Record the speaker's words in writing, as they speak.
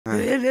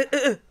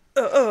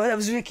Oh, that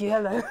was Ricky,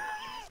 hello.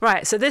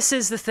 Right, so this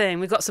is the thing.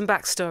 We've got some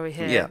backstory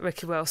here, Yeah.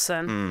 Ricky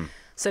Wilson.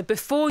 So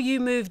before you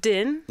moved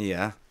in,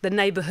 the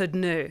neighbourhood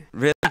knew.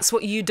 Really? That's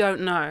what you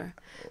don't know.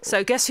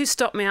 So guess who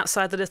stopped me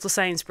outside the little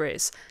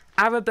Sainsbury's?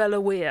 Arabella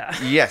Weir.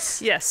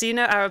 Yes. Yes, so you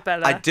know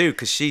Arabella. I do,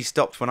 because she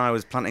stopped when I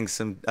was planting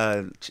some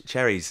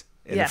cherries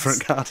in the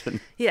front garden.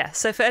 Yeah,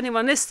 so for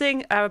anyone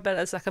listening,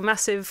 Arabella's like a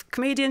massive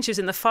comedian. She was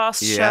in the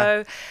Fast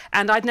show,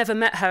 and I'd never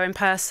met her in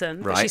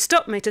person. But she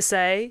stopped me to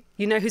say,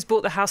 you know who's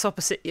bought the house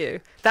opposite you?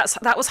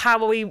 That was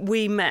how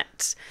we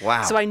met.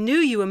 Wow. So I knew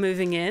you were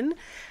moving in.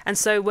 And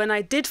so when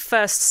I did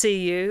first see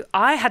you,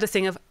 I had a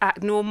thing of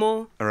act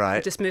normal. Right.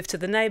 You just moved to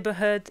the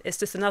neighbourhood. It's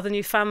just another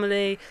new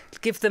family.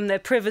 Give them their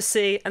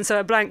privacy. And so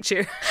I blanked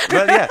you.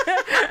 Well, yeah.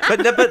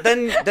 But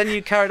then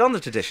you carried on the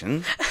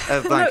tradition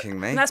of blanking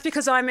me. And that's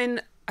because I'm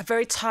in a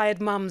very tired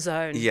mum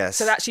zone. Yes.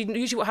 So actually,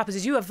 usually what happens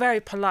is you are very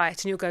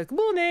polite and you'll go, good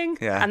morning.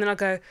 Yeah. And then I'll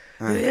go,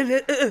 oh,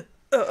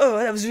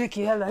 that was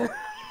Ricky, hello.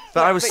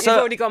 But you've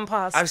already gone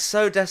past. I was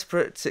so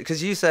desperate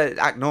because you said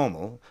act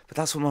normal, but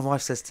that's what my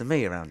wife says to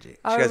me around you.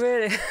 She goes,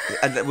 really?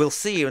 And we'll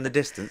see you in the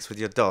distance with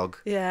your dog.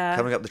 Yeah.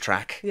 Coming up the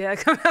track. Yeah,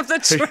 coming up the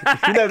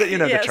track. you know the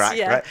Yes, track,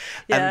 yeah, right?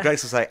 Yeah. And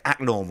Grace will say,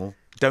 act normal,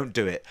 don't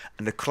do it.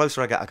 And the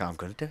closer I get, I go, I'm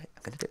going to do it.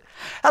 I'm going to do it.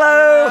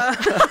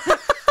 Hello.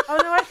 Oh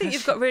no, I think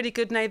you've got really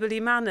good neighbourly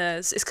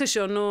manners. It's because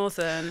you're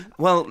northern.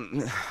 Well,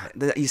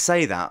 you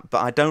say that,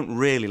 but I don't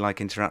really like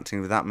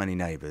interacting with that many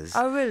neighbours.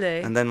 Oh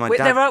really? And then my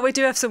dad. We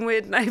do have some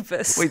weird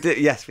neighbours. We do,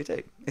 yes, we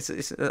do. It's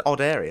an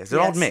odd area. It's an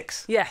odd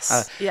mix.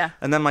 Yes. Yeah.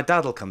 And then my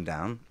dad will come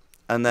down,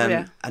 and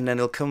then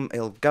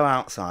he'll go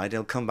outside.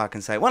 He'll come back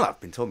and say, "Well, I've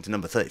been talking to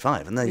number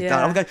 35," and then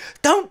I'm going,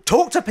 "Don't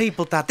talk to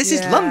people, Dad. This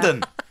is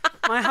London."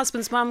 My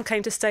husband's mum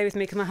came to stay with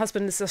me because my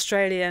husband is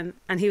Australian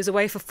and he was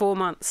away for 4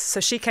 months. So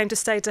she came to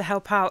stay to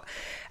help out.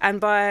 And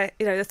by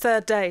the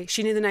third day,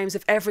 she knew the names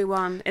of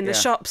everyone in the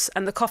shops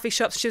and the coffee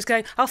shops. She was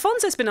going,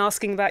 Alfonso's been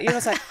asking about you. And I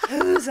was like,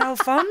 who's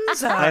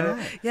Alfonso? I know.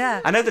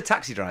 Yeah. I know the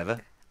taxi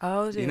driver.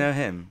 Oh, do you know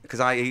him? Because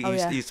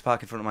he used to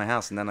park in front of my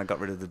house, and then I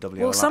got rid of the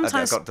W. Well,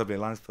 sometimes I got W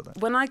lines put there.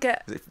 When I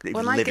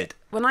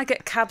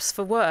get cabs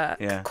for work,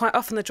 quite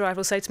often the driver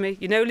will say to me,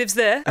 "You know who lives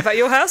there? About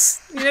your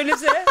house? You know who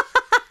lives there?"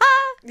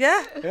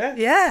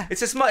 Yeah.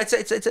 It's a smart.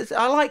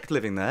 I like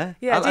living there.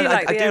 Yeah, I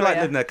do like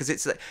living there because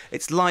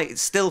it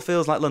still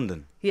feels like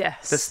London.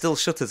 Yes. There's still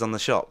shutters on the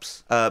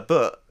shops.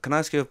 But can I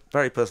ask you a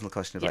very personal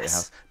question about your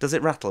house? Does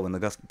it rattle when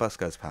the bus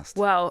goes past?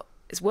 Well,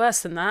 it's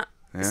worse than that.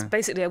 Yeah. It's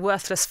basically a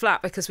worthless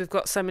flat because we've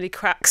got so many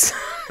cracks.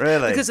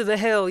 Really? Because of the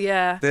hill,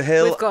 yeah. The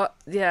hill? We've got,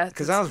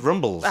 Because ours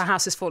rumbles. Our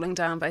house is falling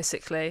down,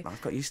 basically.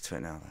 I've got used to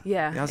it now, though.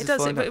 Yeah, it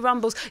does. It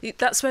rumbles.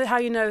 That's how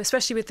you know,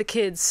 especially with the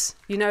kids,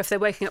 you know if they're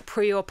waking up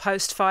pre or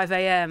post 5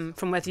 a.m.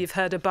 from whether you've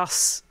heard a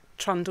bus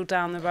trundle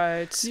down the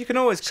road. You can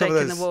always cover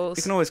shaking those. The walls.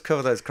 You can always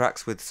cover those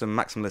cracks with some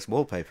maximalist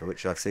wallpaper,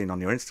 which I've seen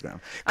on your Instagram.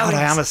 God,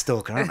 I am a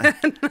stalker, aren't I?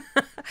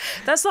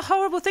 That's the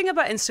horrible thing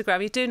about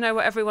Instagram. You do know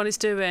what everyone is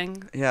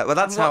doing. Yeah, well,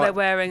 that's what they're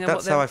wearing.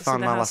 That's how I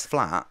found my last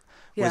flat.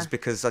 Yeah. Was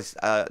because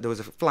there was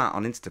a flat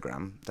on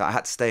Instagram that I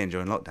had to stay in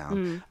during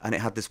lockdown, and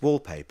it had this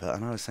wallpaper,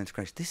 and I was saying to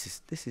Grace,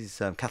 "This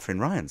is Catherine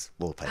Ryan's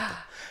wallpaper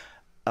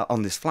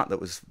on this flat that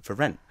was for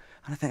rent."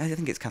 And I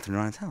think it's Catherine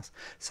Ryan's house.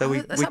 So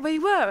is that where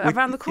you were?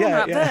 Around the corner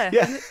up there?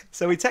 Yeah.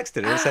 So we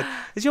texted her and said,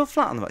 "Is your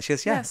flat on the back?" She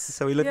goes, "Yes."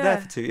 So we lived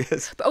there for 2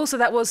 years. But also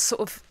that was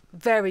sort of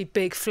very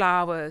big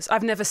flowers.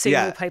 I've never seen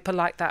wallpaper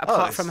like that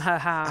apart from her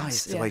house. I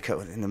used to wake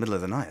up in the middle of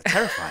the night,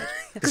 terrified,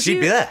 because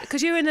she'd be there.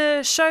 Because you were in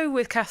a show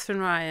with Catherine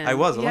Ryan. I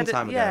was a long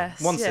time ago.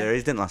 Yes, One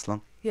series didn't last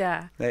long.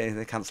 Yeah.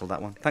 They cancelled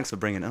that one. Thanks for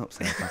bringing it up,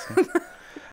 Sara Pascoe.